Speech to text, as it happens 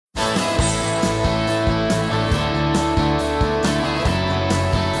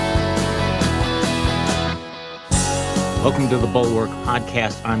Welcome to the Bulwark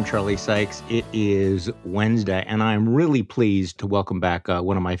Podcast. I'm Charlie Sykes. It is Wednesday, and I'm really pleased to welcome back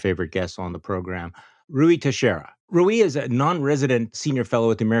one of my favorite guests on the program, Rui Teixeira. Rui is a non-resident senior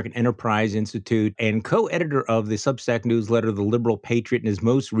fellow at the American Enterprise Institute and co-editor of the Substack newsletter, The Liberal Patriot, and his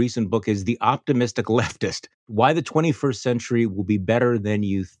most recent book is The Optimistic Leftist, Why the 21st Century Will Be Better Than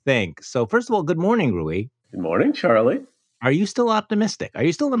You Think. So first of all, good morning, Rui. Good morning, Charlie. Are you still optimistic? Are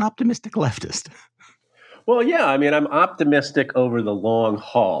you still an optimistic leftist? Well, yeah, I'm optimistic over the long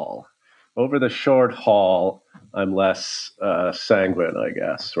haul. Over the short haul, I'm less sanguine, I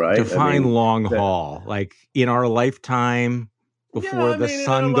guess, right? Define long haul, like in our lifetime before the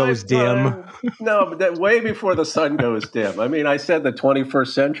sun goes dim. No, but that way before the sun goes dim. I said the 21st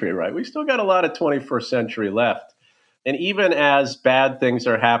century, right? We still got a lot of 21st century left. And even as bad things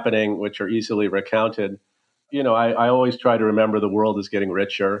are happening, which are easily recounted, I always try to remember the world is getting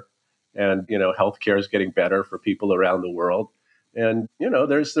richer. And, healthcare is getting better for people around the world. And,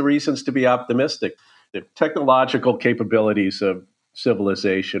 there's the reasons to be optimistic. The technological capabilities of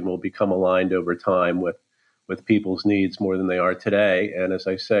civilization will become aligned over time with people's needs more than they are today. And as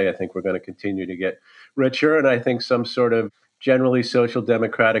I say, I think we're going to continue to get richer. And I think some sort of generally social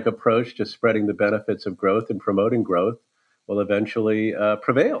democratic approach to spreading the benefits of growth and promoting growth will eventually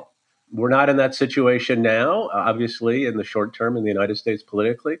prevail. We're not in that situation now, obviously, in the short term in the United States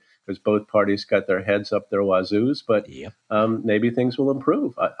politically, because both parties got their heads up their wazoos. But maybe things will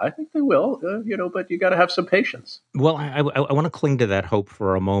improve. I think they will, but you got to have some patience. Well, I want to cling to that hope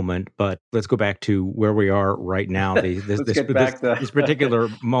for a moment, but let's go back to where we are right now, this particular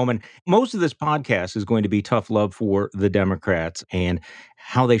moment. Most of this podcast is going to be tough love for the Democrats and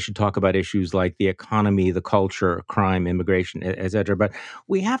how they should talk about issues like the economy, the culture, crime, immigration, et cetera. But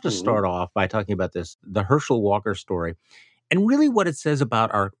we have to start off by talking about the Herschel Walker story, and really what it says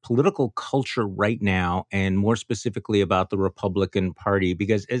about our political culture right now, and more specifically about the Republican Party.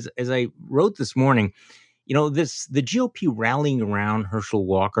 Because as I wrote this morning, the GOP rallying around Herschel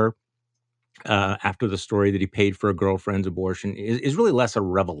Walker after the story that he paid for a girlfriend's abortion is really less a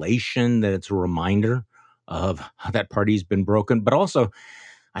revelation than it's a reminder of how that party's been broken. But also,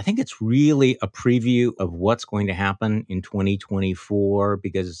 I think it's really a preview of what's going to happen in 2024,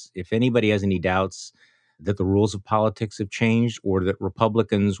 because if anybody has any doubts that the rules of politics have changed or that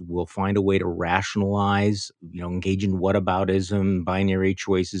Republicans will find a way to rationalize, engage in whataboutism, binary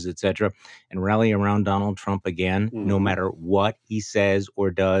choices, et cetera, and rally around Donald Trump again, no matter what he says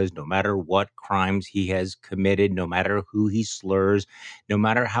or does, no matter what crimes he has committed, no matter who he slurs, no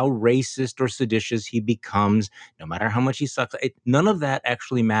matter how racist or seditious he becomes, no matter how much he sucks, none of that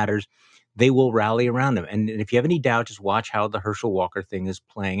actually matters. They will rally around him. And if you have any doubt, just watch how the Herschel Walker thing is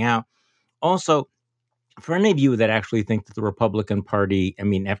playing out. Also, for any of you that actually think that the Republican Party,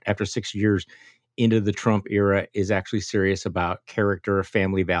 after 6 years into the Trump era, is actually serious about character,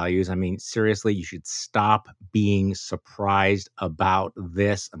 family values, seriously, you should stop being surprised about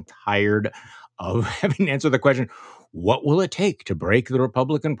this. I'm tired of having to answer the question, what will it take to break the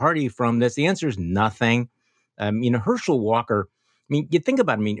Republican Party from this? The answer is nothing. Herschel Walker, you think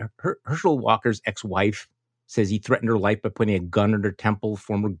about it, Herschel Walker's ex-wife says he threatened her life by putting a gun at her temple.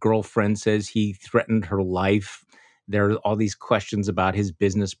 Former girlfriend says he threatened her life. There are all these questions about his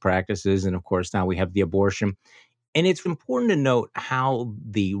business practices. And of course, now we have the abortion. And it's important to note how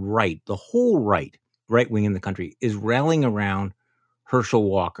the whole right wing in the country is rallying around Herschel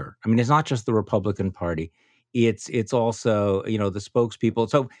Walker. It's not just the Republican Party. It's also, the spokespeople.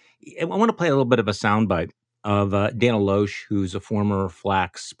 So I want to play a little bit of a soundbite of Dana Loesch, who's a former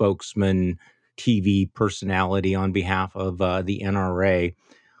Flax spokesman, TV personality on behalf of the NRA,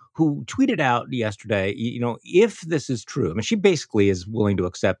 who tweeted out yesterday, if this is true, she basically is willing to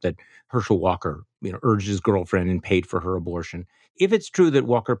accept that Herschel Walker, urged his girlfriend and paid for her abortion. If it's true that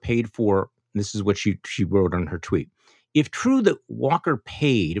Walker paid for, this is what she wrote on her tweet. If true that Walker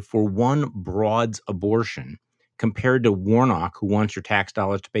paid for one broad's abortion compared to Warnock, who wants your tax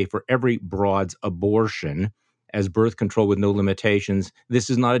dollars to pay for every broad's abortion as birth control with no limitations, this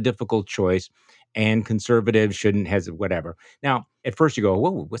is not a difficult choice, and conservatives shouldn't hesitate, whatever. Now, at first you go,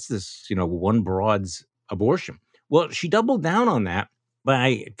 whoa, what's this, one broad's abortion? Well, she doubled down on that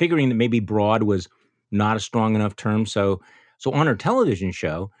by figuring that maybe broad was not a strong enough term. So on her television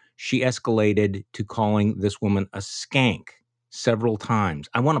show, she escalated to calling this woman a skank several times.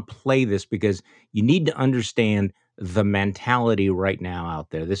 I want to play this because you need to understand the mentality right now out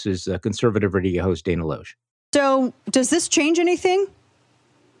there. This is conservative radio host Dana Loesch. So does this change anything?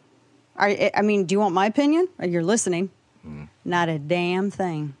 Do you want my opinion? You're listening. Not a damn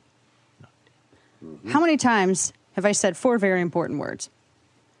thing. How many times have I said 4 very important words?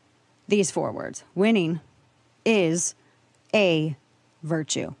 These 4 words. Winning is a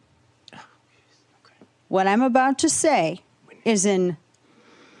virtue. What I'm about to say is in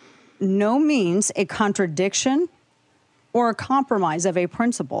no means a contradiction or a compromise of a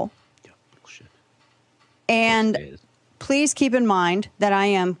principle. Yeah, bullshit. And please keep in mind that I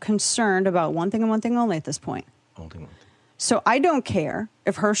am concerned about one thing and one thing only at this point. Only one thing. So I don't care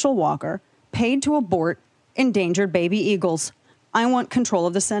if Herschel Walker paid to abort endangered baby eagles. I want control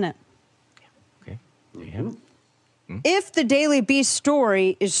of the Senate. Okay. There you have it. If the Daily Beast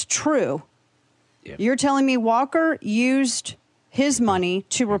story is true, you're telling me Walker used his money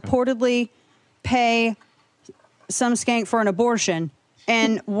to reportedly pay some skank for an abortion,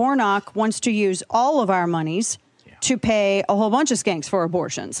 and Warnock wants to use all of our monies to pay a whole bunch of skanks for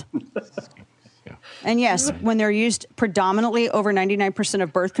abortions. And yes, when they're used predominantly over 99%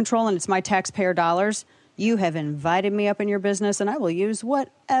 of birth control and it's my taxpayer dollars, you have invited me up in your business and I will use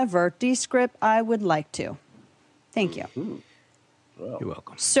whatever descript I would like to. Thank you. Well, you're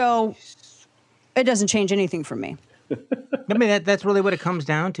welcome. So it doesn't change anything for me. I mean, that's really what it comes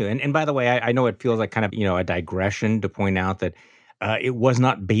down to. And by the way, I know it feels like kind of, a digression to point out that it was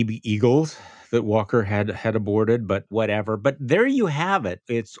not baby eagles that Walker had aborted, but whatever. But there you have it.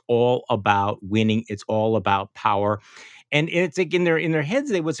 It's all about winning. It's all about power. And it's like in their heads,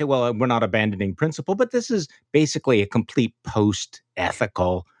 they would say, well, we're not abandoning principle, but this is basically a complete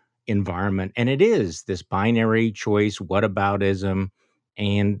post-ethical environment. And it is this binary choice, whataboutism.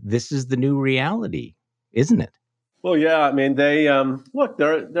 And this is the new reality, isn't it? Well, yeah. I mean, they look.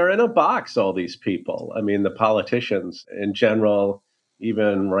 They're in a box. All these people. I mean, the politicians in general,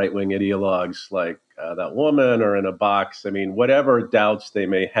 even right-wing ideologues like that woman, are in a box. I mean, whatever doubts they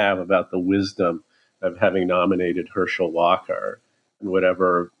may have about the wisdom of having nominated Herschel Walker, and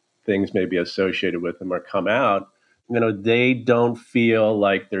whatever things may be associated with him or come out, they don't feel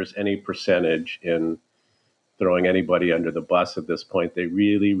like there's any percentage in throwing anybody under the bus at this point. They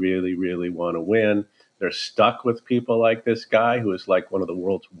really, really, really want to win. They're stuck with people like this guy who is like one of the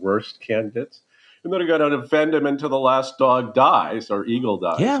world's worst candidates. And they're going to defend him until the last dog dies or eagle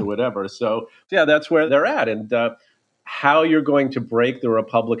dies or whatever. So, yeah, that's where they're at. And how you're going to break the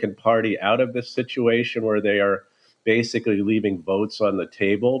Republican Party out of this situation where they are basically leaving votes on the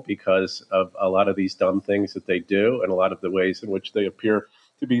table because of a lot of these dumb things that they do and a lot of the ways in which they appear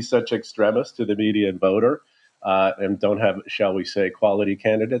to be such extremists to the median voter and don't have, shall we say, quality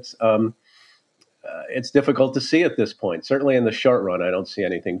candidates. It's difficult to see at this point. Certainly in the short run, I don't see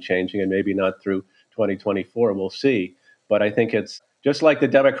anything changing, and maybe not through 2024. We'll see. But I think it's just like the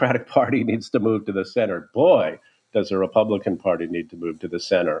Democratic Party needs to move to the center. Boy, does the Republican Party need to move to the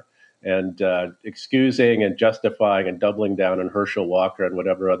center. And excusing and justifying and doubling down on Herschel Walker and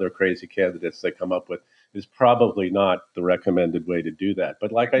whatever other crazy candidates they come up with is probably not the recommended way to do that.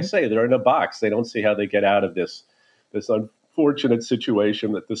 But like I say, they're in a box. They don't see how they get out of this unfortunate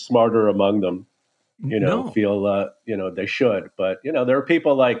situation that the smarter among them feel, they should. But, there are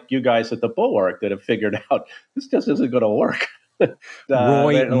people like you guys at the Bulwark that have figured out this just isn't going to work.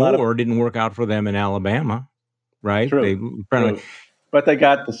 Roy Moore didn't work out for them in Alabama, right? True. But they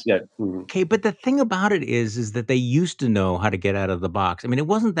got this yet. Okay, but the thing about it is that they used to know how to get out of the box. I mean, it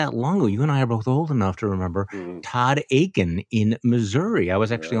wasn't that long ago. You and I are both old enough to remember Todd Aiken in Missouri. I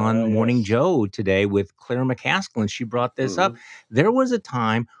was actually on Morning Joe today with Claire McCaskill, and she brought this up. There was a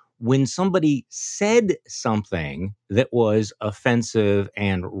time when somebody said something that was offensive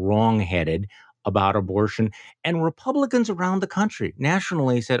and wrongheaded about abortion, and Republicans around the country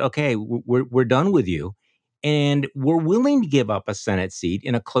nationally said, okay, we're done with you. And we're willing to give up a Senate seat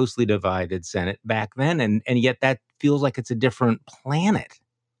in a closely divided Senate back then. And yet that feels like it's a different planet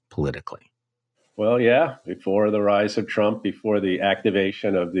politically. Well, yeah, before the rise of Trump, before the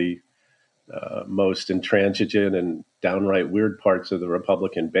activation of the most intransigent and downright weird parts of the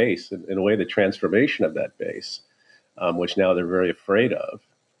Republican base, in a way, the transformation of that base, which now they're very afraid of.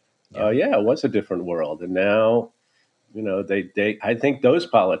 It was a different world. And now, I think those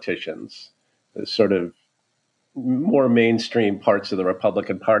politicians, sort of more mainstream parts of the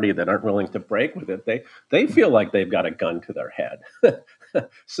Republican Party that aren't willing to break with it, they feel like they've got a gun to their head.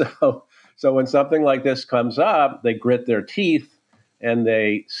 So when something like this comes up, they grit their teeth and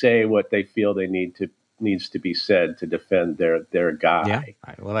they say what they feel needs to be said to defend their guy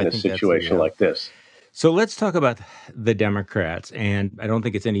in a situation like this. So let's talk about the Democrats, and I don't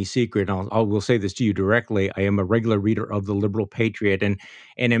think it's any secret. I will say this to you directly. I am a regular reader of the Liberal Patriot and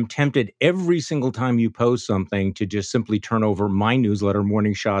am tempted every single time you post something to just simply turn over my newsletter,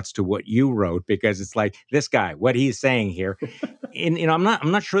 Morning Shots, to what you wrote, because it's like, this guy, what he's saying here. And I'm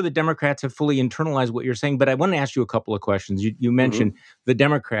not sure the Democrats have fully internalized what you're saying, but I want to ask you a couple of questions. You mentioned the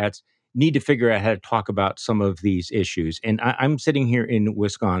Democrats need to figure out how to talk about some of these issues. And I'm sitting here in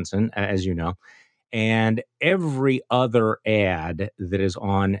Wisconsin, as you know, and every other ad that is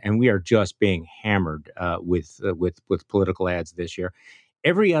on, and we are just being hammered with political ads this year.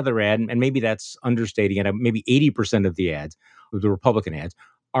 Every other ad, and maybe that's understating it, maybe 80% of the ads, the Republican ads,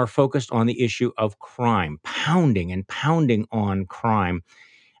 are focused on the issue of crime, pounding and pounding on crime.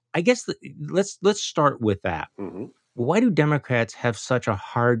 I guess let's start with that. Mm-hmm. Why do Democrats have such a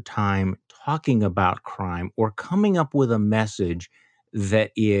hard time talking about crime or coming up with a message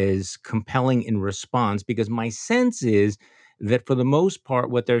that is compelling in response? Because my sense is that for the most part,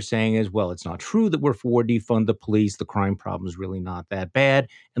 what they're saying is, well, it's not true that we're for defund the police. The crime problem is really not that bad.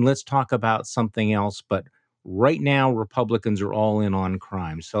 And let's talk about something else. But right now, Republicans are all in on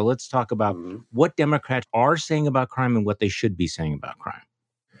crime. So let's talk about Mm-hmm. what Democrats are saying about crime and what they should be saying about crime.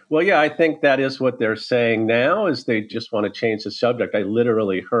 Well, yeah, I think that is what they're saying now is they just want to change the subject. I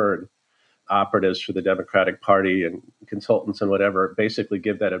literally heard operatives for the Democratic Party and consultants and whatever basically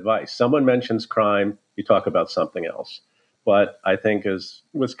give that advice. Someone mentions crime, you talk about something else. But I think, as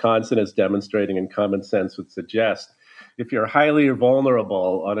Wisconsin is demonstrating and common sense would suggest, if you're highly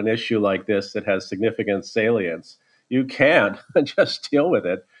vulnerable on an issue like this that has significant salience, you can't just deal with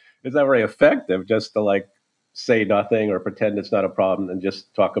it. It's not very effective just to say nothing or pretend it's not a problem and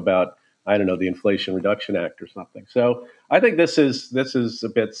just talk about, I don't know, the Inflation Reduction Act or something. So I think this is a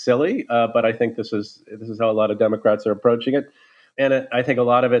bit silly, but I think this is how a lot of Democrats are approaching it, and I think a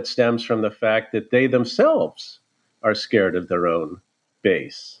lot of it stems from the fact that they themselves are scared of their own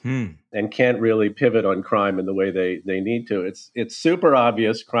base and can't really pivot on crime in the way they need to. It's super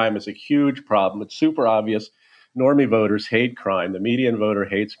obvious. Crime is a huge problem. It's super obvious. Normie voters hate crime. The median voter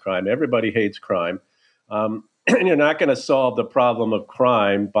hates crime. Everybody hates crime. And you're not going to solve the problem of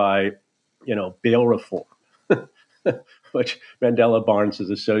crime by, bail reform, which Mandela Barnes is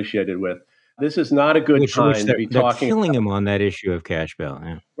associated with. This is not a good time to be they're talking. Killing him on that issue of cash bail.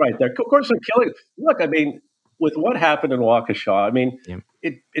 Yeah. Right. Of course, they're killing. Look, I mean, with what happened in Waukesha, I mean, Yeah.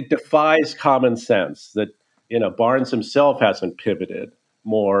 it defies common sense that, Barnes himself hasn't pivoted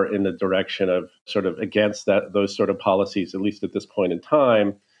more in the direction of sort of against those sort of policies, at least at this point in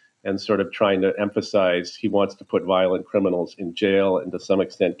time, and sort of trying to emphasize he wants to put violent criminals in jail and to some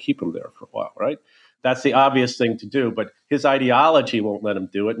extent keep them there for a while, right? That's the obvious thing to do, but his ideology won't let him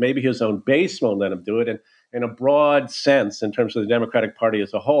do it. Maybe his own base won't let him do it. And in a broad sense, in terms of the Democratic Party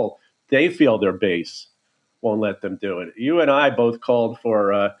as a whole, they feel their base won't let them do it. You and I both called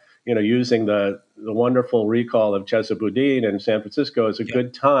for, using the wonderful recall of Chesa Boudin in San Francisco as a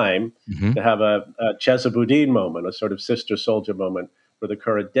good time to have a Chesa Boudin moment, a sort of sister soldier moment for the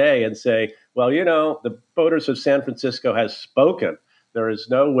current day, and say, well, the voters of San Francisco has spoken. There is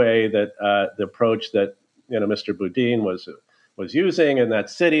no way that the approach that Mr. Boudin was using in that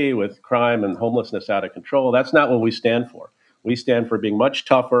city with crime and homelessness out of control, that's not what we stand for. We stand for being much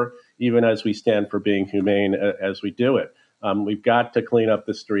tougher, even as we stand for being humane as we do it. We've got to clean up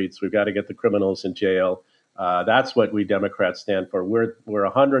the streets. We've got to get the criminals in jail. That's what we Democrats stand for. We're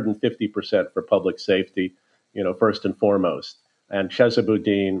 150% for public safety, first and foremost. And Chesa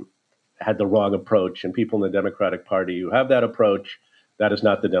Boudin had the wrong approach. And people in the Democratic Party who have that approach, that is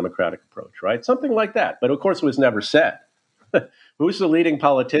not the Democratic approach, right? Something like that. But of course, it was never said. Who's the leading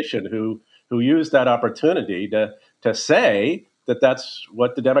politician who used that opportunity to say that that's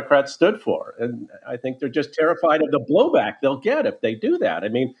what the Democrats stood for? And I think they're just terrified of the blowback they'll get if they do that. I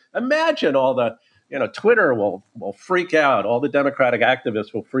mean, imagine all the, Twitter will freak out. All the Democratic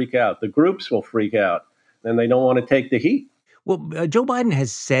activists will freak out. The groups will freak out. And they don't want to take the heat. Well, Joe Biden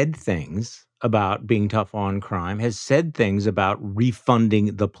has said things about being tough on crime, has said things about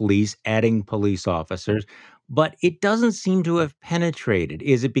refunding the police, adding police officers, but it doesn't seem to have penetrated.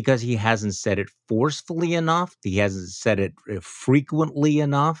 Is it because he hasn't said it forcefully enough? He hasn't said it frequently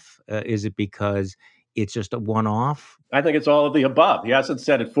enough? Is it because it's just a one-off? I think it's all of the above. He hasn't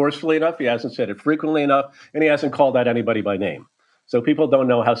said it forcefully enough. He hasn't said it frequently enough. And he hasn't called out anybody by name. So people don't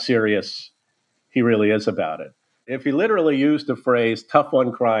know how serious he really is about it. If he literally used the phrase "tough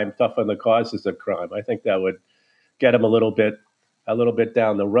on crime, tough on the causes of crime," I think that would get him a little bit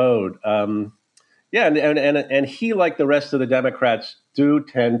down the road. And he, like the rest of the Democrats, do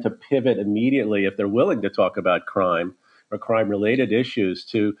tend to pivot immediately if they're willing to talk about crime or crime-related issues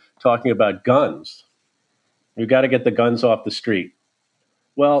to talking about guns. You've got to get the guns off the street.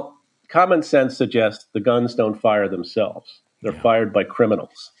 Well, common sense suggests the guns don't fire themselves. They're fired by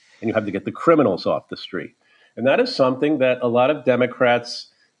criminals, and you have to get the criminals off the street. And that is something that a lot of Democrats,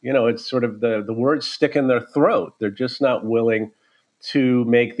 it's sort of the words stick in their throat. They're just not willing to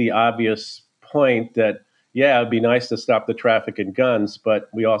make the obvious point that, yeah, it'd be nice to stop the traffic in guns, but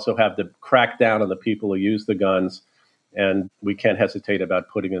we also have to crack down on the people who use the guns, and we can't hesitate about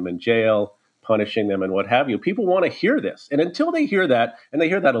putting them in jail, punishing them, and what have you. People want to hear this. And until they hear that, and they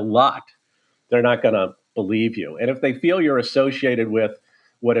hear that a lot, they're not going to believe you. And if they feel you're associated with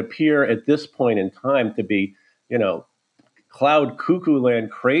what appear at this point in time to be, cloud cuckoo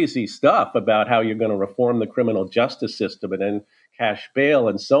land crazy stuff about how you're going to reform the criminal justice system and then cash bail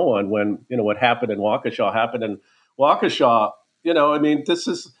and so on, when what happened in Waukesha, this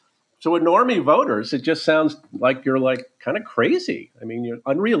is, so with normie voters, it just sounds like you're like kind of crazy. I mean, you're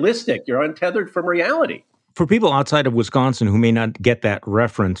unrealistic, you're untethered from reality. For people outside of Wisconsin who may not get that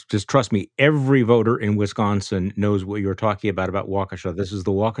reference, just trust me, every voter in Wisconsin knows what you're talking about Waukesha. This is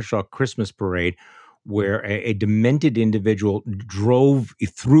the Waukesha Christmas Parade, where a demented individual drove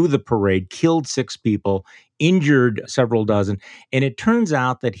through the parade, killed 6 people, injured several dozen. And it turns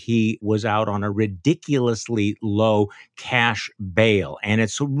out that he was out on a ridiculously low cash bail. And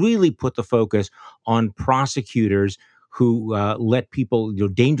it's really put the focus on prosecutors who let people,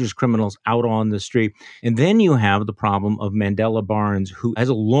 dangerous criminals out on the street. And then you have the problem of Mandela Barnes, who has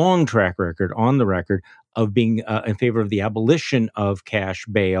a long track record on the record of being in favor of the abolition of cash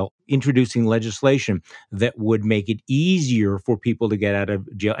bail, introducing legislation that would make it easier for people to get out of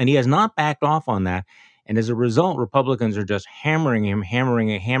jail. And he has not backed off on that. And as a result, Republicans are just hammering him.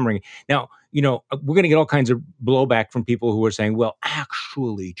 Now, we're going to get all kinds of blowback from people who are saying, well,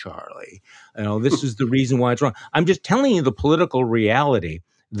 actually, Charlie, this is the reason why it's wrong. I'm just telling you the political reality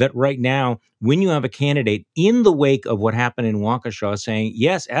that right now, when you have a candidate in the wake of what happened in Waukesha saying,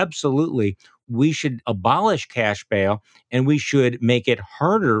 yes, absolutely, we should abolish cash bail and we should make it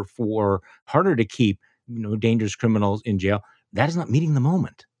harder to keep, dangerous criminals in jail. That is not meeting the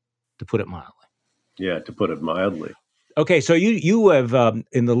moment, to put it mildly. Yeah, to put it mildly. Okay, so you have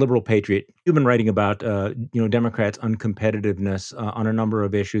in the Liberal Patriot, you've been writing about Democrats' uncompetitiveness on a number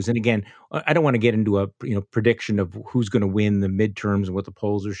of issues. And again, I don't want to get into a prediction of who's going to win the midterms and what the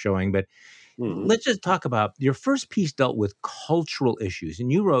polls are showing, but let's just talk about your first piece dealt with cultural issues,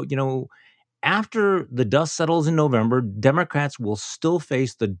 and you wrote, after the dust settles in November, Democrats will still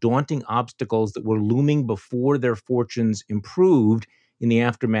face the daunting obstacles that were looming before their fortunes improved in the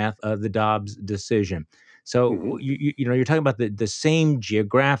aftermath of the Dobbs decision. So, you're talking about the same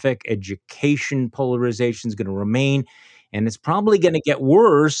geographic education polarization is going to remain, and it's probably going to get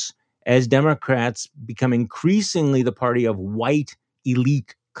worse as Democrats become increasingly the party of white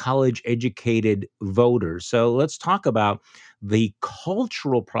elite college-educated voters. So let's talk about the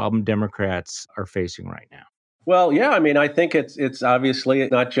cultural problem Democrats are facing right now. Well, yeah, I think it's obviously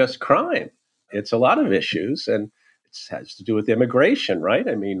not just crime. It's a lot of issues, and it has to do with immigration, right?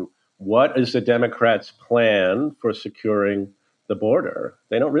 What is the Democrats' plan for securing the border?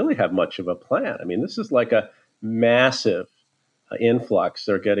 They don't really have much of a plan. This is like a massive influx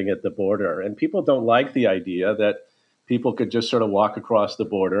they're getting at the border, and people don't like the idea that people could just sort of walk across the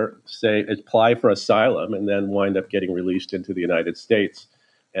border, say, apply for asylum, and then wind up getting released into the United States.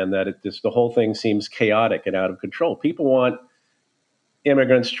 And that the whole thing seems chaotic and out of control. People want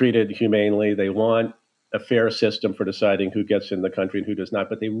immigrants treated humanely. They want a fair system for deciding who gets in the country and who does not.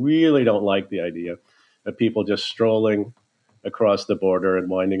 But they really don't like the idea of people just strolling across the border and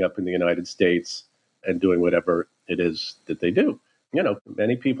winding up in the United States and doing whatever it is that they do.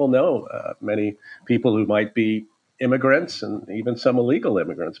 Many people know many people who might be immigrants and even some illegal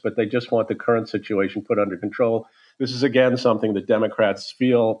immigrants, but they just want the current situation put under control. This is, again, something that Democrats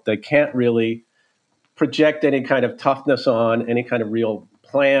feel they can't really project any kind of toughness on, any kind of real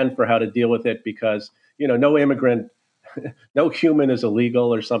plan for how to deal with it, because, no immigrant, no human is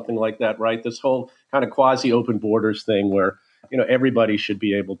illegal or something like that, right? This whole kind of quasi-open borders thing where, everybody should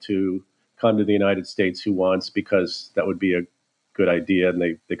be able to come to the United States who wants, because that would be a good idea,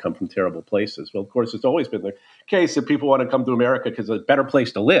 and they come from terrible places. Well, of course, it's always been the case that people want to come to America because it's a better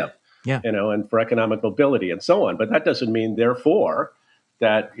place to live, and for economic mobility and so on. But that doesn't mean, therefore,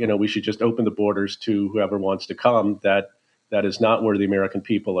 that we should just open the borders to whoever wants to come. That is not where the American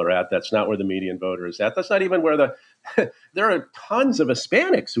people are at. That's not where the median voter is at. That's not even where there are tons of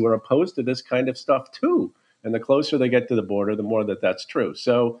Hispanics who are opposed to this kind of stuff too. And the closer they get to the border, the more that's true.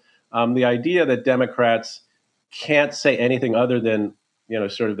 So the idea that Democrats can't say anything other than,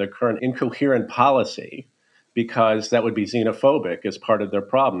 sort of their current incoherent policy, because that would be xenophobic, as part of their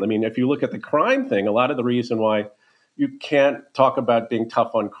problem. If you look at the crime thing, a lot of the reason why you can't talk about being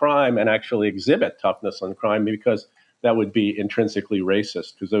tough on crime and actually exhibit toughness on crime, because that would be intrinsically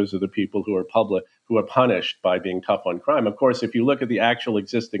racist, because those are the people who are punished by being tough on crime. Of course, if you look at the actual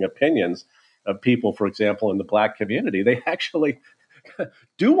existing opinions of people, for example, in the black community, they actually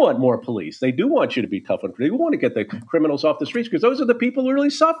do want more police. They do want you to be tough on. They want to get the criminals off the streets because those are the people who really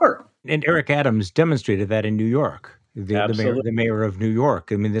suffer. And Eric Adams demonstrated that in New York, Absolutely. the mayor of New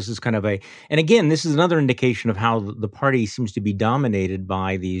York. I mean, this is kind of and again, this is another indication of how the party seems to be dominated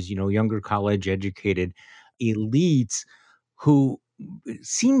by these, younger college educated elites who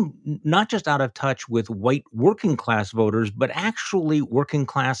seem not just out of touch with white working class voters, but actually working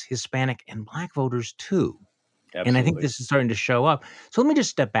class Hispanic and Black voters too. And I think Absolutely. this is starting to show up. So let me just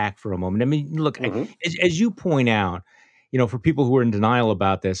step back for a moment. I mean, look, as you point out, for people who are in denial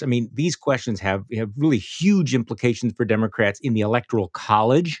about this, I mean, these questions have really huge implications for Democrats in the Electoral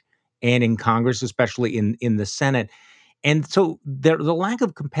College and in Congress, especially in the Senate. And so the lack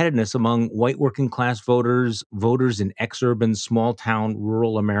of competitiveness among white working class voters in exurban, small town,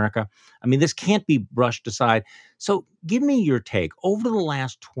 rural America, I mean, this can't be brushed aside. So give me your take. Over the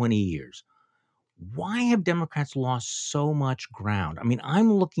last 20 years, why have Democrats lost so much ground? I mean,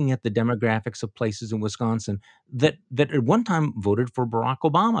 I'm looking at the demographics of places in Wisconsin that at one time voted for Barack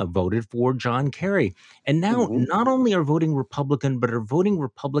Obama, voted for John Kerry, and now hmm not only are voting Republican, but are voting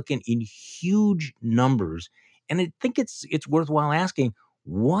Republican in huge numbers. And I think it's worthwhile asking,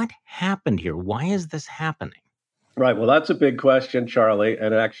 what happened here? Why is this happening? Right. Well, that's a big question, Charlie.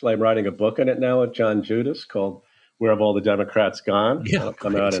 And actually, I'm writing a book on it now with John Judas called "Where Have All the Democrats Gone?" Yeah, That'll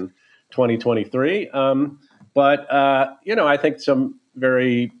come out great. in 2023. I think some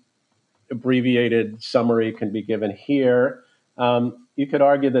very abbreviated summary can be given here. You could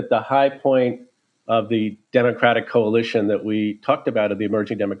argue that the high point of the Democratic coalition that we talked about of the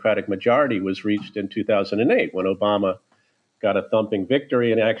emerging Democratic majority was reached in 2008 when Obama got a thumping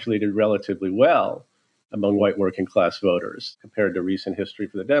victory and actually did relatively well among white working class voters. Compared to recent history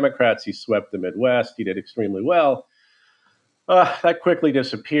for the Democrats, he swept the Midwest. He did extremely well. That quickly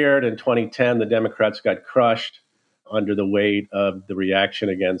disappeared. In 2010, the Democrats got crushed under the weight of the reaction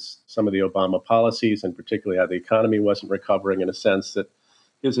against some of the Obama policies, and particularly how the economy wasn't recovering, in a sense that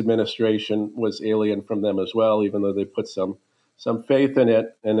his administration was alien from them as well, even though they put some faith in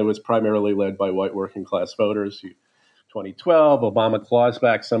it, and it was primarily led by white working class voters. 2012, Obama claws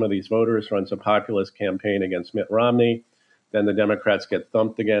back some of these voters, runs a populist campaign against Mitt Romney. Then the Democrats get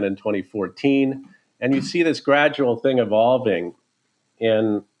thumped again in 2014. And you see this gradual thing evolving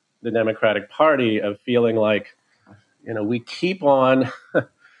in the Democratic Party of feeling like, we keep on,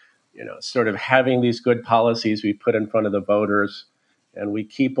 sort of having these good policies we put in front of the voters. And we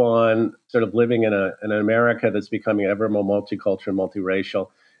keep on sort of living in an America that's becoming ever more multicultural, multiracial.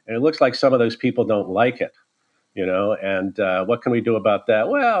 And it looks like some of those people don't like it. And what can we do about that?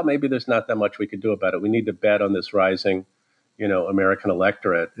 Well, maybe there's not that much we could do about it. We need to bet on this rising, American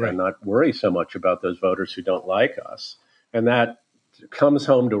electorate Right. and not worry so much about those voters who don't like us. And that comes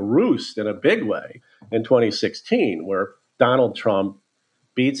home to roost in a big way in 2016, where Donald Trump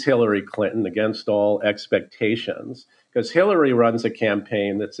beats Hillary Clinton against all expectations, because Hillary runs a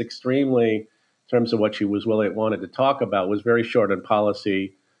campaign that's extremely, in terms of what she wanted to talk about, was very short on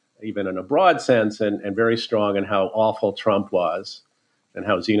policy, even in a broad sense, and very strong in how awful Trump was and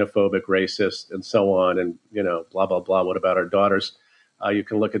how xenophobic, racist, and so on, and, blah, blah, blah. What about our daughters? You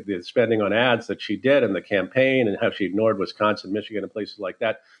can look at the spending on ads that she did in the campaign and how she ignored Wisconsin, Michigan, and places like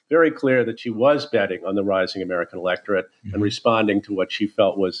that. Very clear that she was betting on the rising American electorate and responding to what she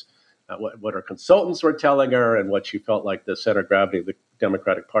felt was what her consultants were telling her and what she felt like the center of gravity of the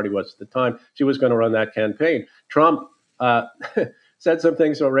Democratic Party was at the time. She was going to run that campaign. Trump said some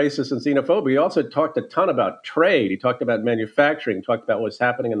things about racist and xenophobia. He also talked a ton about trade. He talked about manufacturing. He talked about what's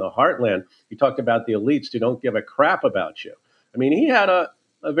happening in the heartland. He talked about the elites who don't give a crap about you. I mean, he had a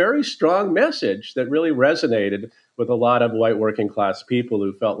very strong message that really resonated with a lot of white working class people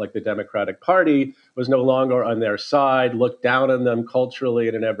who felt like the Democratic Party was no longer on their side, looked down on them culturally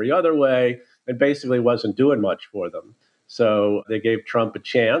and in every other way, and basically wasn't doing much for them. So they gave Trump a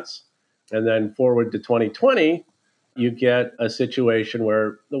chance. And then forward to 2020, you get a situation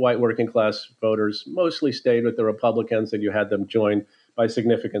where the white working class voters mostly stayed with the Republicans, and you had them joined by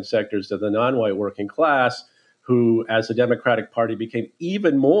significant sectors of the non-white working class, who, as the Democratic Party became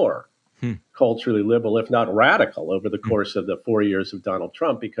even more culturally liberal, if not radical, over the course of the 4 years of Donald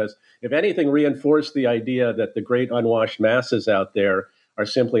Trump, because if anything reinforced the idea that the great unwashed masses out there are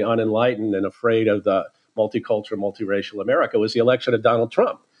simply unenlightened and afraid of the multicultural, multiracial America, was the election of Donald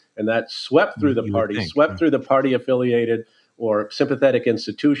Trump. And that swept through the party, swept through the party-affiliated or sympathetic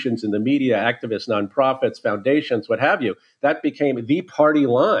institutions in the media, activists, nonprofits, foundations, what have you. That became the party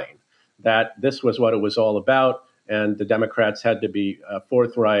line, that this was what it was all about. And the Democrats had to be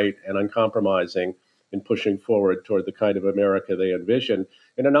forthright and uncompromising in pushing forward toward the kind of America they envisioned.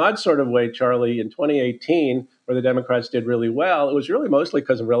 In an odd sort of way, Charlie, in 2018, where the Democrats did really well, it was really mostly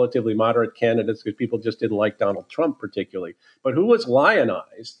because of relatively moderate candidates, because people just didn't like Donald Trump particularly. But who was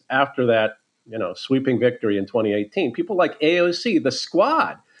lionized after that, sweeping victory in 2018? People like AOC, the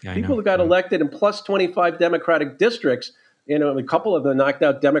Squad, people who got elected in plus 25 Democratic districts. A couple of the knocked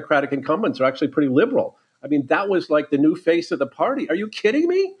out Democratic incumbents are actually pretty liberal. I mean, that was like the new face of the party. Are you kidding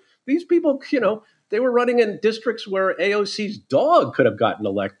me? These people, they were running in districts where AOC's dog could have gotten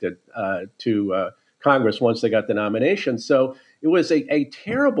elected to Congress once they got the nomination. So it was a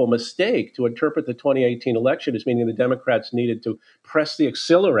terrible mistake to interpret the 2018 election as meaning the Democrats needed to press the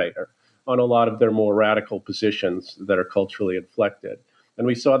accelerator on a lot of their more radical positions that are culturally inflected. And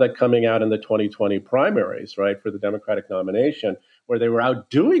we saw that coming out in the 2020 primaries, right, for the Democratic nomination, where they were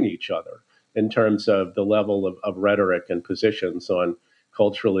outdoing each other in terms of the level of rhetoric and positions on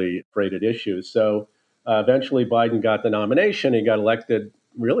culturally freighted issues. So eventually Biden got the nomination. He got elected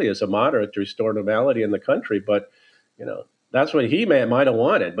really as a moderate to restore normality in the country. But, that's what he might have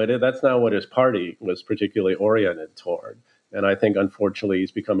wanted. But that's not what his party was particularly oriented toward. And I think, unfortunately,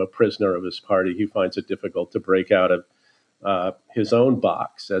 he's become a prisoner of his party. He finds it difficult to break out of his own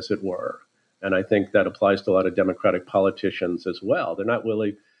box, as it were. And I think that applies to a lot of Democratic politicians as well. They're not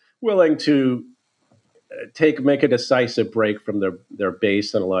willing to make a decisive break from their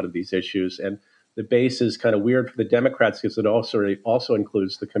base on a lot of these issues. And the base is kind of weird for the Democrats because it also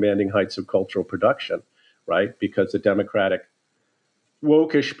includes the commanding heights of cultural production, right? Because the Democratic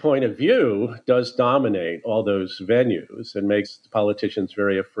wokish point of view does dominate all those venues and makes politicians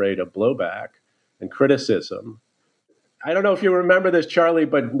very afraid of blowback and criticism. I don't know if you remember this, Charlie,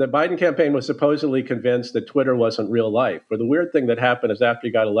 but the Biden campaign was supposedly convinced that Twitter wasn't real life. But the weird thing that happened is after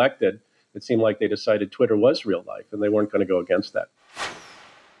he got elected, it seemed like they decided Twitter was real life, and they weren't going to go against that.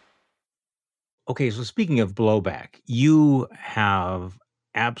 Okay, so speaking of blowback, you have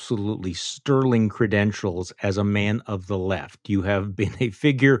absolutely sterling credentials as a man of the left. You have been a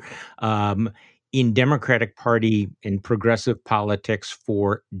figure in Democratic Party and progressive politics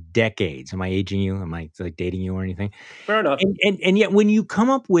for decades. Am I aging you? Am I like dating you or anything? Fair enough. And yet, when you come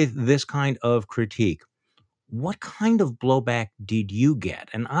up with this kind of critique, what kind of blowback did you get?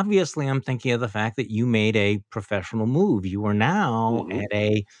 And obviously, I'm thinking of the fact that you made a professional move. You are now at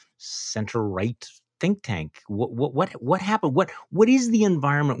a center-right think tank. What happened? What is the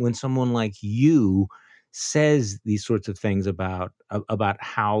environment when someone like you says these sorts of things about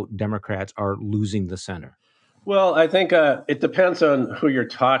how Democrats are losing the center? Well, I think it depends on who you're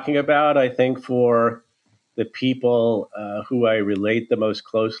talking about. I think for the people who I relate the most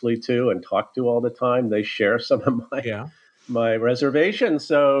closely to and talk to all the time, they share some of my reservations.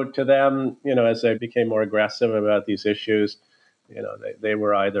 So to them, as I became more aggressive about these issues, they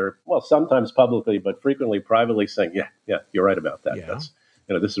were either, well, sometimes publicly, but frequently privately saying, yeah, you're right about that. That's,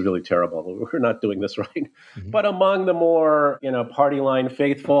 this is really terrible. We're not doing this right. But among the more, party line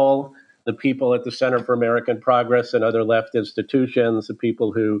faithful, the people at the Center for American Progress and other left institutions, the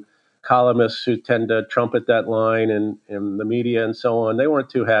people columnists who tend to trumpet that line in the media and so on, they weren't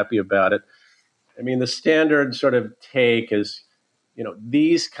too happy about it. I mean, the standard sort of take is,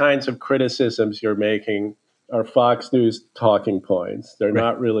 these kinds of criticisms you're making are Fox News talking points. They're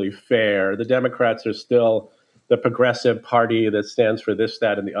not really fair. The Democrats are still the progressive party that stands for this,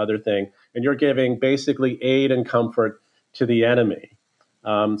 that, and the other thing. And you're giving basically aid and comfort to the enemy.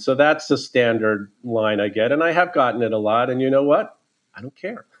 So that's the standard line I get. And I have gotten it a lot. And you know what? I don't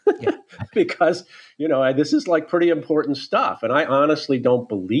care. Because, this is like pretty important stuff. And I honestly don't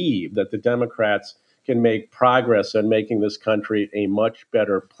believe that the Democrats can make progress on making this country a much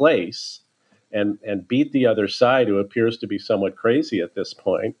better place and beat the other side, who appears to be somewhat crazy at this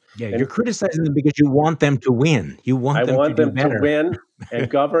point. Yeah, you're criticizing them because you want them to win. You want them to do better. To win and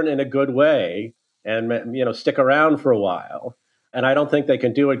govern in a good way and, stick around for a while. And I don't think they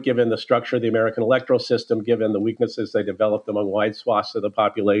can do it given the structure of the American electoral system, given the weaknesses they developed among wide swaths of the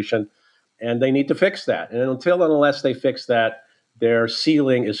population. And they need to fix that. And until and unless they fix that, their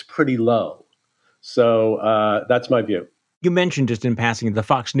ceiling is pretty low. So that's my view. You mentioned just in passing the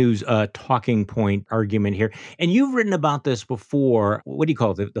Fox News talking point argument here. And you've written about this before. What do you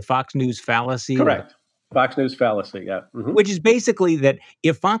call it? The Fox News fallacy? Correct. Fox News fallacy, yeah. Mm-hmm. Which is basically that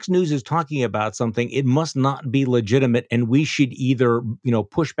if Fox News is talking about something, it must not be legitimate, and we should either,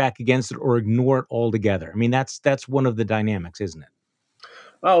 push back against it or ignore it altogether. I mean, that's one of the dynamics, isn't it?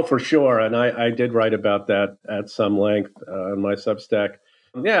 Oh, for sure. And I did write about that at some length on my Substack.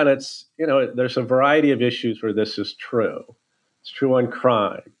 Yeah, and it's, there's a variety of issues where this is true. It's true on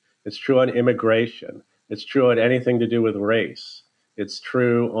crime. It's true on immigration. It's true on anything to do with race. It's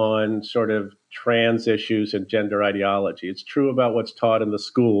true on sort of trans issues and gender ideology. It's true about what's taught in the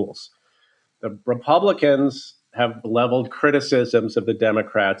schools. The Republicans have leveled criticisms of the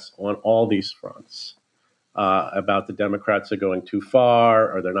Democrats on all these fronts about the Democrats are going too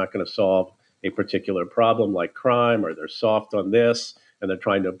far, or they're not going to solve a particular problem like crime, or they're soft on this, and they're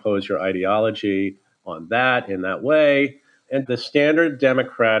trying to impose your ideology on that in that way. And the standard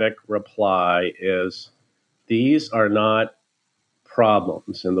Democratic reply is these are not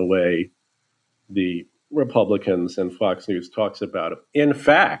problems in the way the Republicans and Fox News talks about it. In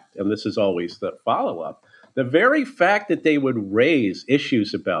fact, and this is always the follow-up, the very fact that they would raise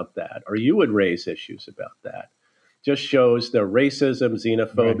issues about that, or you would raise issues about that, just shows their racism,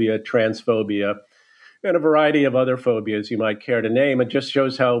 xenophobia, right, transphobia, and a variety of other phobias you might care to name. It just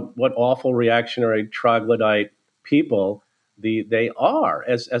shows what awful reactionary troglodyte people they are,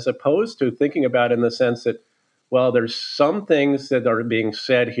 as opposed to thinking about it in the sense that, well, there's some things that are being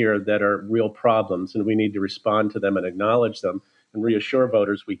said here that are real problems, and we need to respond to them and acknowledge them and reassure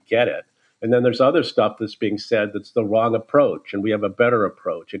voters we get it. And then there's other stuff that's being said that's the wrong approach, and we have a better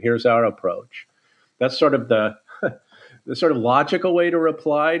approach, and here's our approach. That's sort of the sort of logical way to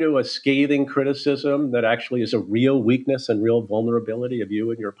reply to a scathing criticism that actually is a real weakness and real vulnerability of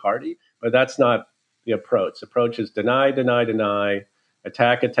you and your party. But that's not the approach. The approach is deny, deny, deny,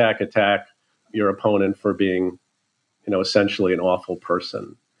 attack, attack, attack your opponent for being, essentially an awful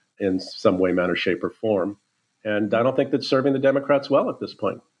person in some way, manner, shape, or form. And I don't think that's serving the Democrats well at this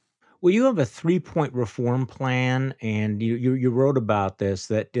point. Well, you have a 3-point reform plan, and you wrote about this,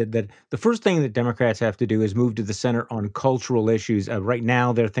 that the first thing that Democrats have to do is move to the center on cultural issues. Right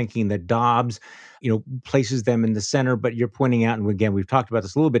now, they're thinking that Dobbs, places them in the center, but you're pointing out, and again, we've talked about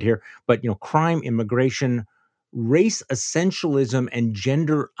this a little bit here, but, crime, immigration, race essentialism, and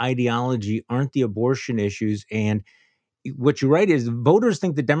gender ideology aren't the abortion issues. And what you write is voters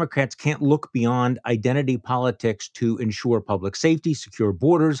think the Democrats can't look beyond identity politics to ensure public safety, secure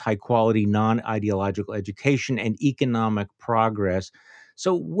borders, high quality, non-ideological education, and economic progress.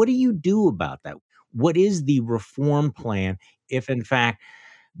 So what do you do about that? What is the reform plan if, in fact,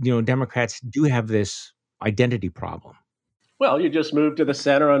 Democrats do have this identity problem? Well, you just move to the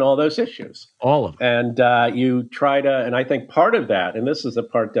center on all those issues. All of them. And you try to, and I think part of that, and this is the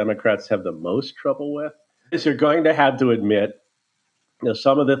part Democrats have the most trouble with, is you're going to have to admit,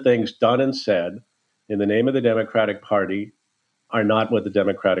 some of the things done and said in the name of the Democratic Party are not what the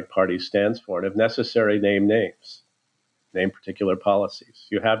Democratic Party stands for. And if necessary, name names, name particular policies.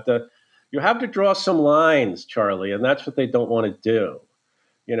 You have to draw some lines, Charlie, and that's what they don't want to do.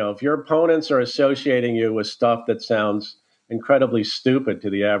 If your opponents are associating you with stuff that sounds incredibly stupid to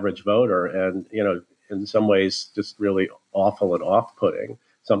the average voter and, in some ways just really awful and off-putting,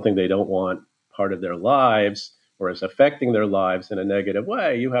 something they don't want part of their lives or is affecting their lives in a negative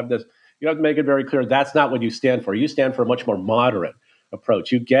way, you have to make it very clear that's not what you stand for. You stand for a much more moderate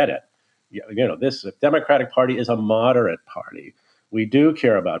approach. You get it. This Democratic Party is a moderate party. We do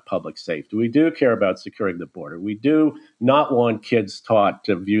care about public safety. We do care about securing the border. We do not want kids taught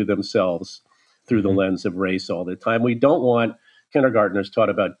to view themselves through the lens of race all the time. We don't want kindergartners taught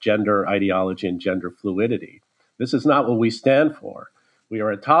about gender ideology and gender fluidity. This is not what we stand for. We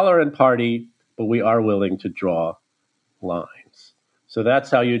are a tolerant party, but we are willing to draw lines. So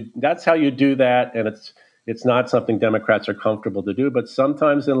that's how you do that, and it's not something Democrats are comfortable to do. But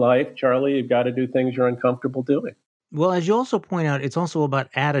sometimes in life, Charlie, you've got to do things you're uncomfortable doing. Well, as you also point out, it's also about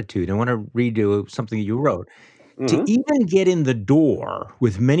attitude. I want to read you something you wrote. To even get in the door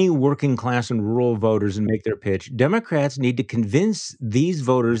with many working class and rural voters and make their pitch, Democrats need to convince these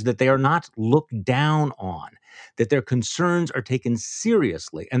voters that they are not looked down on, that their concerns are taken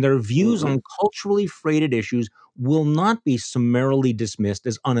seriously, and their views on culturally freighted issues will not be summarily dismissed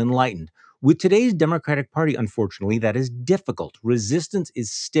as unenlightened. With today's Democratic Party, unfortunately, that is difficult. Resistance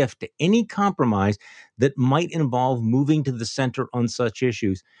is stiff to any compromise that might involve moving to the center on such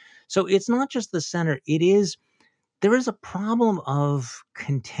issues. So it's not just the center, there is a problem of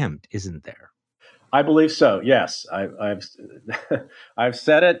contempt, isn't there? I believe so. Yes, I've I've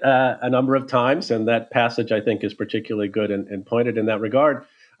said it a number of times, and that passage I think is particularly good and pointed in that regard.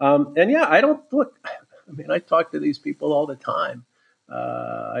 And yeah, I don't look. I mean, I talk to these people all the time.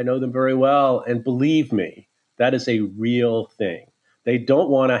 I know them very well, and believe me, that is a real thing. They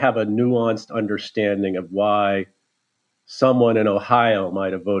don't want to have a nuanced understanding of why someone in Ohio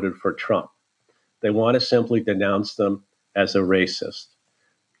might have voted for Trump. They want to simply denounce them as a racist.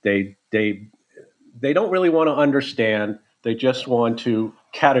 They don't really want to understand. They just want to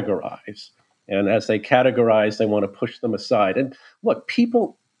categorize. And as they categorize, they want to push them aside. And look,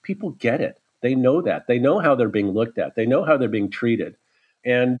 people get it. They know that. They know how they're being looked at. They know how they're being treated.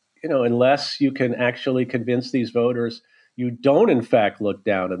 And, unless you can actually convince these voters you don't, in fact, look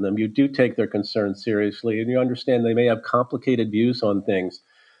down on them, you do take their concerns seriously, and you understand they may have complicated views on things.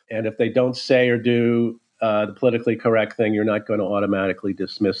 And if they don't say or do the politically correct thing, you're not going to automatically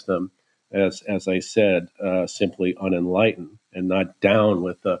dismiss them as I said, simply unenlightened and not down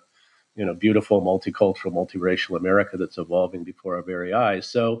with the beautiful multicultural, multiracial America that's evolving before our very eyes.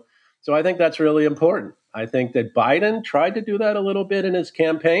 So I think that's really important. I think that Biden tried to do that a little bit in his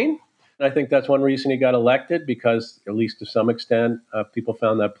campaign. And I think that's one reason he got elected, because at least to some extent, people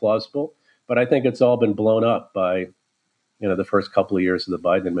found that plausible. But I think it's all been blown up by the first couple of years of the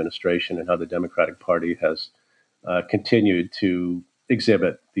Biden administration and how the Democratic Party has continued to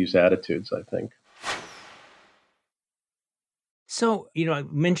exhibit these attitudes, I think. So, I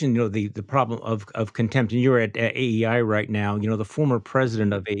mentioned, the problem of contempt, and you're at AEI right now. The former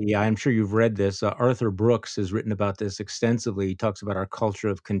president of AEI, I'm sure you've read this, Arthur Brooks has written about this extensively. He talks about our culture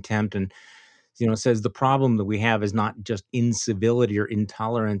of contempt and, says the problem that we have is not just incivility or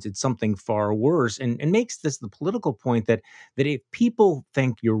intolerance, it's something far worse, and makes this the political point that if people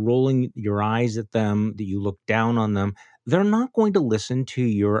think you're rolling your eyes at them, that you look down on them, they're not going to listen to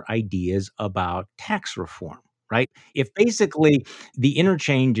your ideas about tax reform. Right? If basically the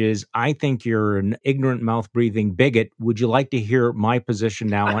interchange is, I think you're an ignorant, mouth breathing bigot. Would you like to hear my position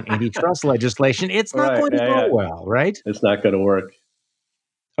now on antitrust legislation? It's not Right. going to go well, right? It's not going to work.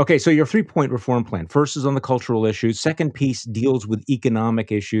 Okay, so your 3-point reform plan. First is on the cultural issues. Second piece deals with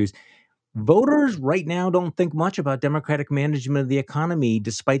economic issues. Voters right now don't think much about democratic management of the economy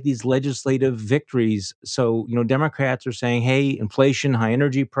despite these legislative victories. So, Democrats are saying, hey, inflation, high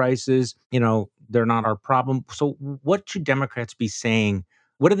energy prices, they're not our problem. So what should Democrats be saying?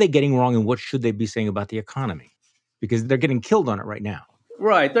 What are they getting wrong, and what should they be saying about the economy? Because they're getting killed on it right now.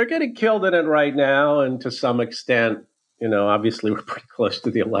 Right. They're getting killed in it right now. And to some extent, obviously we're pretty close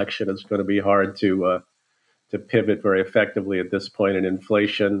to the election. It's going to be hard to pivot very effectively at this point. And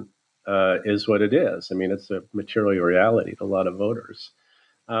inflation is what it is. I mean, it's a material reality to a lot of voters.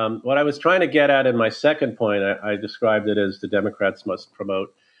 What I was trying to get at in my second point, I described it as the Democrats must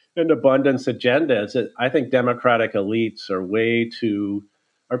promote an abundance agenda. Is that I think Democratic elites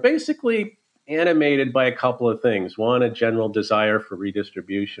are basically animated by a couple of things. One, a general desire for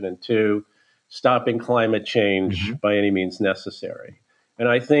redistribution, and two, stopping climate change by any means necessary. And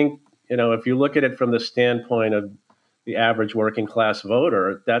I think, if you look at it from the standpoint of the average working class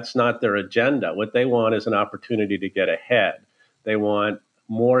voter, that's not their agenda. What they want is an opportunity to get ahead. They want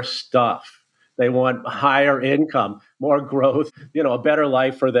more stuff. They want higher income, more growth, a better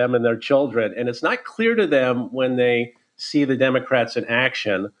life for them and their children. And it's not clear to them when they see the Democrats in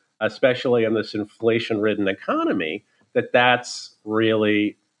action, especially in this inflation-ridden economy, that that's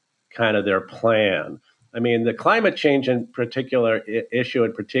really kind of their plan. I mean, the climate change issue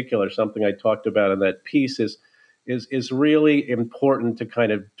in particular, something I talked about in that piece, is really important to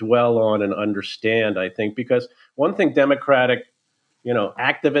kind of dwell on and understand, I think, because one thing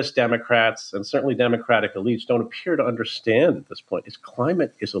activist Democrats and certainly Democratic elites don't appear to understand at this point is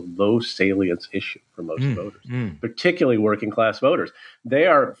climate is a low salience issue for most voters, particularly working class voters. They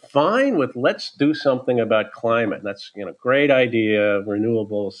are fine with let's do something about climate. That's great idea,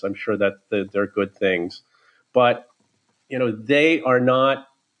 renewables. I'm sure that they're good things, but they are not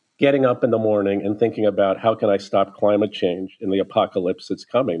getting up in the morning and thinking about how can I stop climate change in the apocalypse that's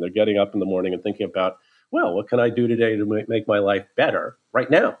coming. They're getting up in the morning and thinking about, well, what can I do today to make my life better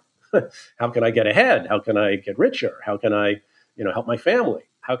right now? How can I get ahead? How can I get richer? How can I, help my family?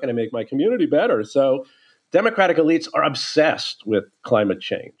 How can I make my community better? So Democratic elites are obsessed with climate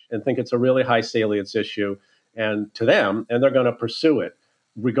change and think it's a really high salience issue and to them, and they're going to pursue it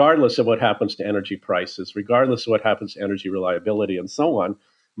regardless of what happens to energy prices, regardless of what happens to energy reliability and so on.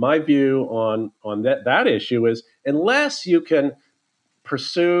 My view on that issue is unless you can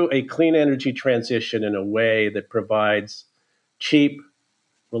pursue a clean energy transition in a way that provides cheap,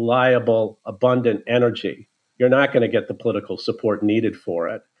 reliable, abundant energy, you're not going to get the political support needed for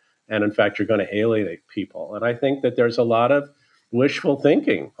it. And in fact, you're going to alienate people. And I think that there's a lot of wishful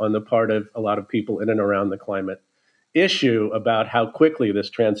thinking on the part of a lot of people in and around the climate issue about how quickly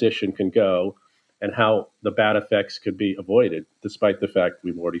this transition can go and how the bad effects could be avoided, despite the fact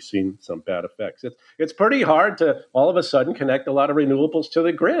we've already seen some bad effects. It's pretty hard to all of a sudden connect a lot of renewables to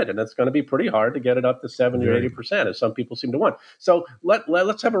the grid, and it's going to be pretty hard to get it up to 70 or 80%, as some people seem to want. So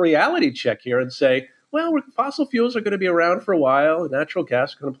let's have a reality check here and say, well, fossil fuels are going to be around for a while. Natural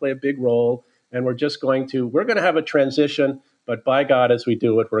gas is going to play a big role, and we're going to have a transition, but by God, as we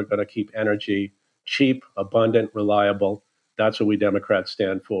do it, we're going to keep energy cheap, abundant, reliable. That's what we Democrats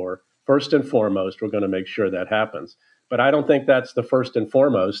stand for. First and foremost, we're going to make sure that happens. But I don't think that's the first and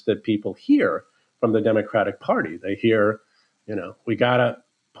foremost that people hear from the Democratic Party. They hear, we got to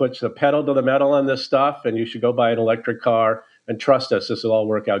put the pedal to the metal on this stuff, and you should go buy an electric car and trust us. This will all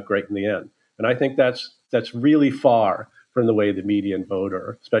work out great in the end. And I think that's really far from the way the median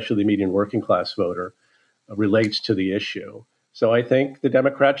voter, especially the median working class voter, relates to the issue. So I think the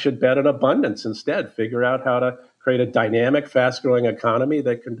Democrats should bet on abundance instead, figure out how to create a dynamic, fast-growing economy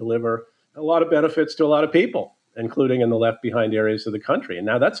that can deliver a lot of benefits to a lot of people, including in the left-behind areas of the country. And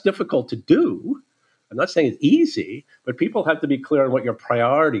now that's difficult to do. I'm not saying it's easy, but people have to be clear on what your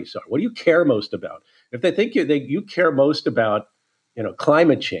priorities are. What do you care most about? If they think you care most about,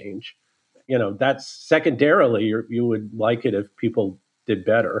 climate change, that's secondarily, you would like it if people did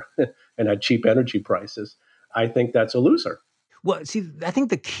better and had cheap energy prices. I think that's a loser. Well, see, I think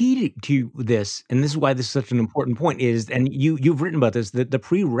the key to this, and this is why this is such an important point, is, and you've written about this, that the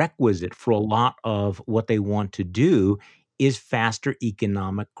prerequisite for a lot of what they want to do is faster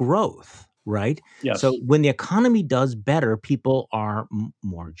economic growth, right? Yes. So when the economy does better, people are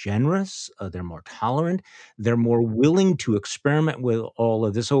more generous, they're more tolerant, they're more willing to experiment with all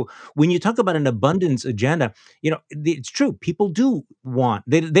of this. So when you talk about an abundance agenda, it's true. People do want,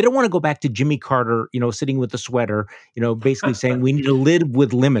 they don't want to go back to Jimmy Carter, sitting with the sweater, basically saying we need to live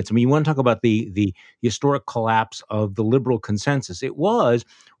with limits. I mean, you want to talk about the historic collapse of the liberal consensus. It was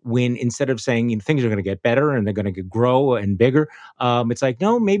when, instead of saying things are going to get better and they're going to grow and bigger, it's like,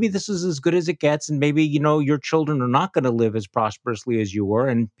 no, maybe this is as good as it gets, and maybe your children are not going to live as prosperously as you were,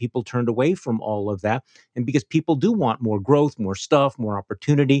 and people turned away from all of that. And because people do want more growth, more stuff, more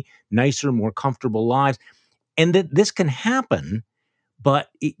opportunity, nicer, more comfortable lives, and that this can happen. But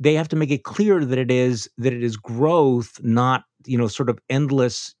they have to make it clear that it is growth, not sort of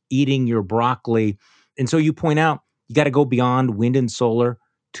endless eating your broccoli. And so you point out you got to go beyond wind and solar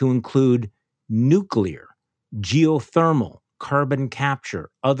to include nuclear, geothermal, carbon capture,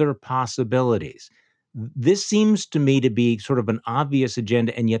 other possibilities. This seems to me to be sort of an obvious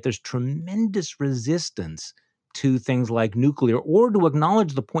agenda, and yet there's tremendous resistance to things like nuclear, or to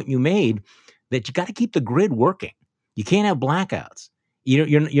acknowledge the point you made that you got to keep the grid working. You can't have blackouts.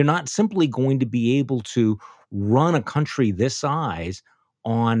 You're not simply going to be able to run a country this size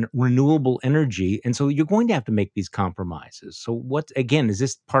on renewable energy, and so you're going to have to make these compromises. So what, again, is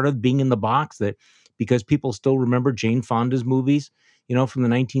this part of being in the box, that because people still remember Jane Fonda's movies, from the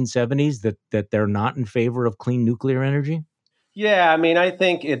 1970s, that they're not in favor of clean nuclear energy? Yeah, I mean, I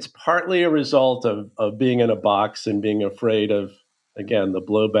think it's partly a result of being in a box and being afraid of, again, the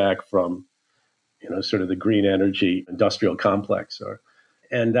blowback from, sort of the green energy industrial complex,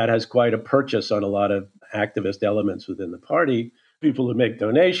 and that has quite a purchase on a lot of activist elements within the party, people who make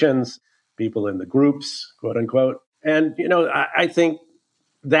donations, people in the groups, quote unquote. And, I think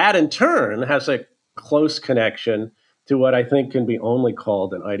that in turn has a close connection to what I think can be only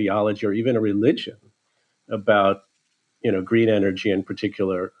called an ideology or even a religion about, green energy, in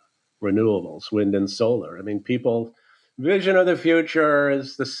particular renewables, wind and solar. I mean, people vision of the future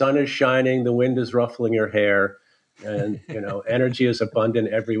is the sun is shining, the wind is ruffling your hair, and energy is abundant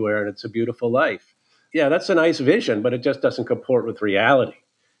everywhere, and it's a beautiful life. Yeah, that's a nice vision, but it just doesn't comport with reality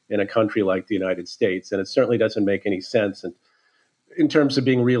in a country like the United States, and it certainly doesn't make any sense in terms of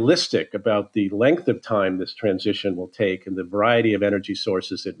being realistic about the length of time this transition will take and the variety of energy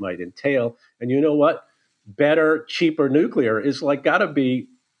sources it might entail. And you know what? Better, cheaper nuclear is got to be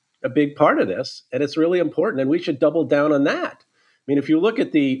a big part of this, and it's really important, and we should double down on that. I mean, if you look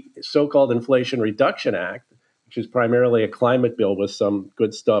at the so-called Inflation Reduction Act, which is primarily a climate bill with some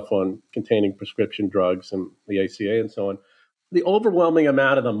good stuff on containing prescription drugs and the ACA and so on, the overwhelming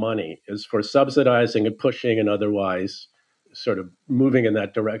amount of the money is for subsidizing and pushing and otherwise sort of moving in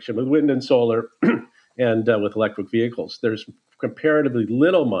that direction with wind and solar and with electric vehicles. There's comparatively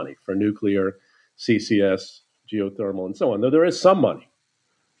little money for nuclear, CCS, geothermal, and so on, though there is some money.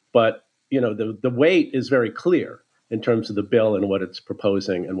 But the weight is very clear in terms of the bill and what it's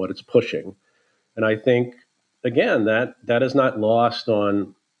proposing and what it's pushing. And I think, again, that is not lost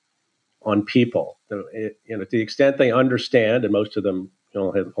on people. To the extent they understand, and most of them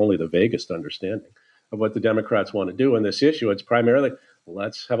have only the vaguest understanding of what the Democrats want to do on this issue, it's primarily,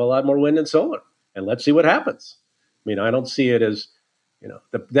 let's have a lot more wind and solar, and let's see what happens. I mean, I don't see it as,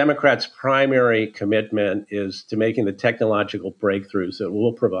 the Democrats' primary commitment is to making the technological breakthroughs that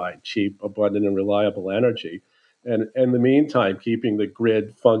will provide cheap, abundant, and reliable energy. And in the meantime, keeping the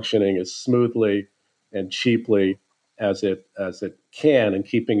grid functioning as smoothly and cheaply as it can, and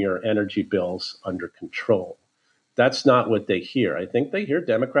keeping your energy bills under control. That's not what they hear. I think they hear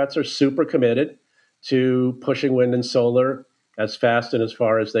Democrats are super committed to pushing wind and solar as fast and as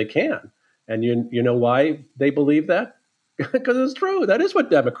far as they can. And you know why they believe that? because it's true. That is what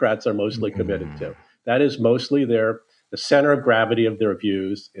Democrats are mostly committed to. That is mostly the center of gravity of their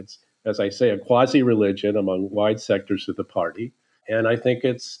views. It's, as I say, a quasi-religion among wide sectors of the party. And I think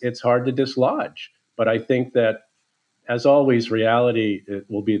it's hard to dislodge. But I think that, as always, reality it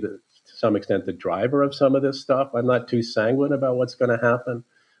will be, to some extent, the driver of some of this stuff. I'm not too sanguine about what's going to happen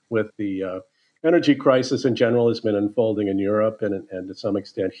with the energy crisis in general has been unfolding in Europe and to some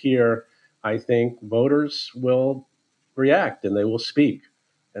extent here. I think voters will react and they will speak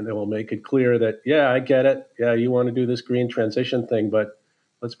and they will make it clear that, yeah, I get it. Yeah, you want to do this green transition thing, but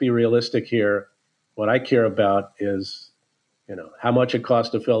let's be realistic here. What I care about is, how much it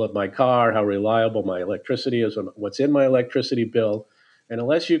costs to fill up my car, how reliable my electricity is, what's in my electricity bill. And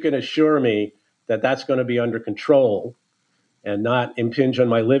unless you can assure me that that's going to be under control and not impinge on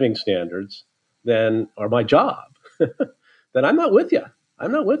my living standards, then, or my job, then I'm not with you.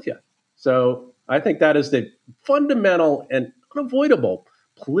 I'm not with you. So I think that is the fundamental and unavoidable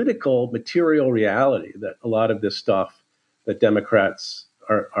political material reality that a lot of this stuff that Democrats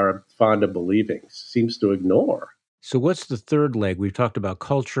are fond of believing seems to ignore. So what's the third leg? We've talked about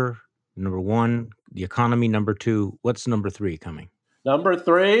culture, number one, the economy, number two. What's number three coming? Number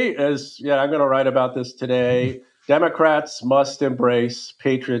three is, I'm going to write about this today. Democrats must embrace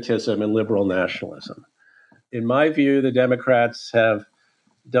patriotism and liberal nationalism. In my view, the Democrats have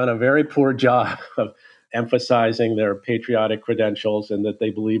done a very poor job of emphasizing their patriotic credentials and that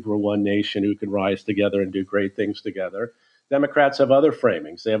they believe we're one nation who can rise together and do great things together. Democrats have other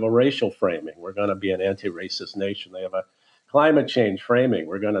framings. They have a racial framing. We're going to be an anti-racist nation. They have a climate change framing.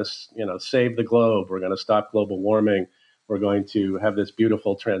 We're going to, save the globe. We're going to stop global warming. We're going to have this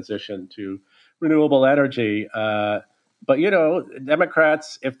beautiful transition to renewable energy. But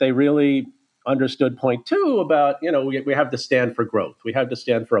Democrats, if they really understood point two about, we have to stand for growth. We have to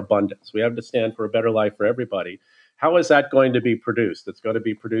stand for abundance. We have to stand for a better life for everybody. How is that going to be produced? It's going to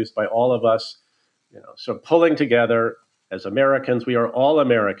be produced by all of us, so pulling together as Americans. We are all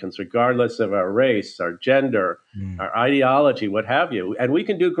Americans, regardless of our race, our gender, our ideology, what have you. And we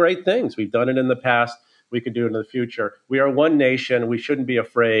can do great things. We've done it in the past. We can do it in the future. We are one nation. We shouldn't be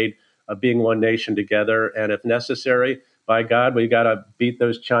afraid of being one nation together. And if necessary, by God, we got to beat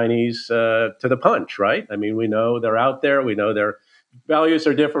those Chinese to the punch, right? I mean, we know they're out there. We know their values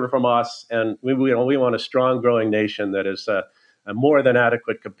are different from us. And we want a strong, growing nation that is a more than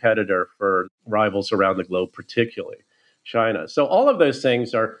adequate competitor for rivals around the globe, particularly China. So all of those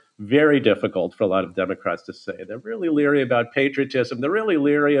things are very difficult for a lot of Democrats to say. They're really leery about patriotism. They're really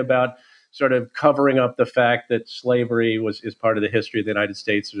leery about sort of covering up the fact that slavery is part of the history of the United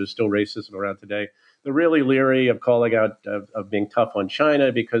States. There's still racism around today. They're really leery of calling out, of being tough on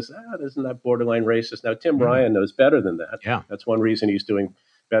China because isn't that borderline racist? Now, Tim Ryan knows better than that. Yeah. That's one reason he's doing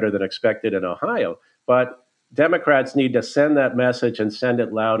better than expected in Ohio. But Democrats need to send that message and send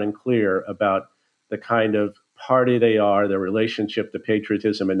it loud and clear about the kind of party they are, their relationship to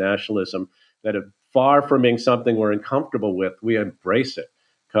patriotism and nationalism, that if far from being something we're uncomfortable with, we embrace it.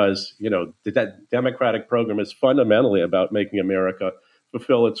 Because, that Democratic program is fundamentally about making America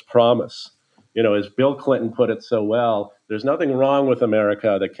fulfill its promise. As Bill Clinton put it so well, there's nothing wrong with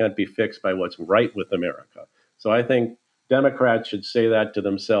America that can't be fixed by what's right with America. So I think Democrats should say that to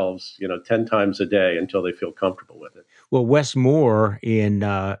themselves, 10 times a day until they feel comfortable with it. Well, Wes Moore in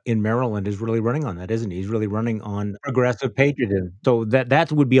Maryland is really running on that, isn't he? He's really running on progressive patriotism. So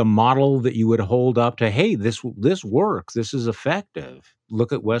that would be a model that you would hold up to, hey, this works. This is effective.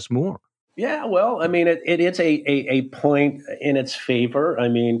 Look at Wes Moore. Yeah, well, I mean, it is a point in its favor. I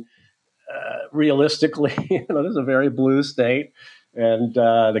mean, realistically, this is a very blue state, and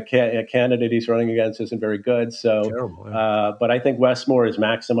the candidate he's running against isn't very good. So, terrible, yeah. But I think Wes Moore is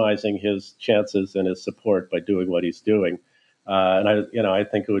maximizing his chances and his support by doing what he's doing. And I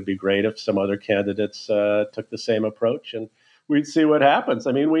think it would be great if some other candidates took the same approach, and we'd see what happens.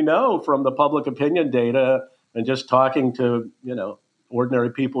 I mean, we know from the public opinion data and just talking to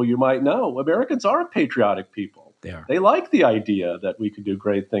ordinary people you might know, Americans are patriotic people. They like the idea that we could do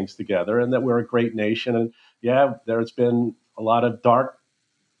great things together and that we're a great nation. And yeah, there's been a lot of dark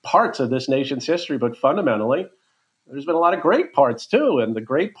parts of this nation's history, but fundamentally, there's been a lot of great parts too. And the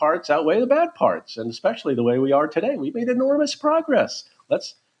great parts outweigh the bad parts, and especially the way we are today. We made enormous progress.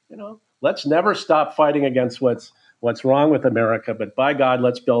 Let's never stop fighting against what's wrong with America. But by God,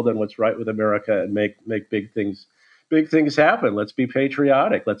 let's build on what's right with America and make big things happen. Let's be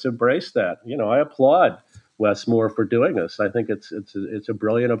patriotic. Let's embrace that. I applaud Wes Moore for doing this. I think it's a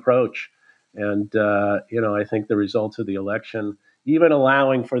brilliant approach, and I think the results of the election, even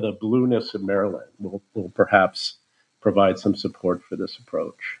allowing for the blueness of Maryland, will perhaps provide some support for this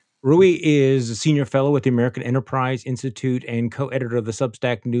approach. Rui is a senior fellow at the American Enterprise Institute and co-editor of the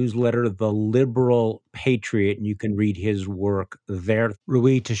Substack newsletter, The Liberal Patriot, and you can read his work there.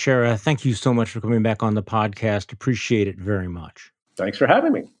 Rui, Teixeira, thank you so much for coming back on the podcast. Appreciate it very much. Thanks for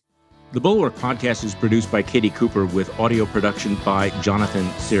having me. The Bulwark podcast is produced by Katie Cooper with audio production by Jonathan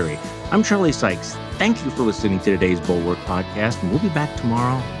Siri. I'm Charlie Sykes. Thank you for listening to today's Bulwark podcast, and we'll be back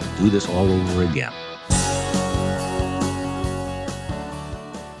tomorrow to do this all over again.